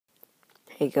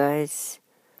Hey guys,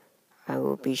 I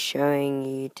will be showing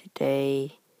you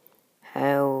today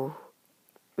how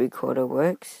recorder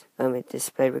works,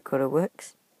 display recorder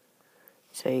works.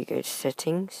 So you go to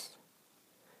settings,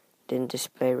 then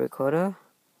display recorder,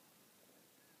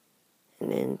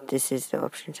 and then this is the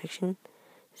option section.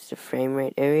 It's the frame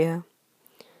rate area.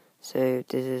 So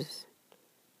this is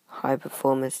high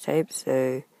performance tape,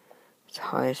 so it's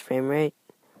highest frame rate,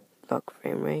 lock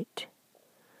frame rate.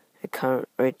 The current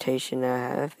rotation I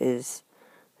have is,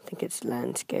 I think it's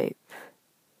landscape.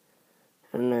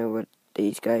 I don't know what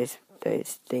those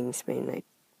things mean, like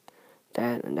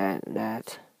that and that and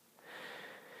that.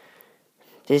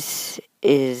 This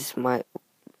is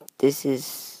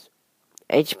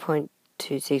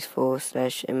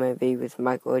H.264/MOV with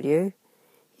mic audio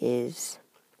is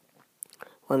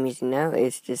what I'm using now.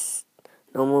 It's just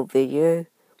normal video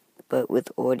but with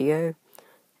audio.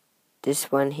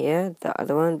 This one here, the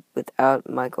other one without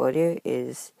mic audio,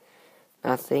 is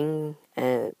nothing,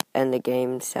 and the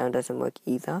game sound doesn't work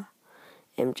either.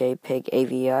 MJPEG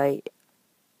AVI,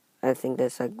 I think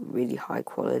that's like really high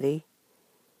quality.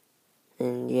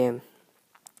 And yeah,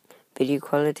 video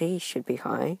quality should be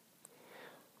high.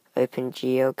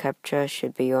 OpenGL capture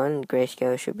should be on,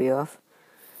 grayscale should be off,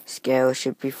 scale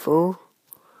should be full.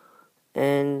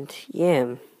 And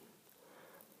yeah,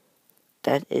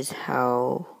 that is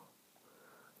how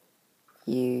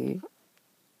you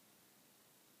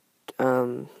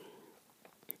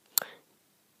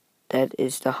that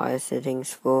is the highest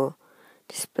settings for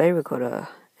display recorder,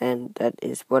 and that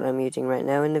is what I'm using right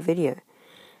now in the video.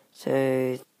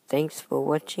 So thanks for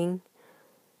watching.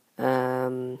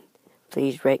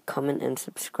 Please rate, comment, and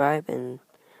subscribe, and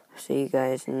I'll see you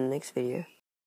guys in the next video.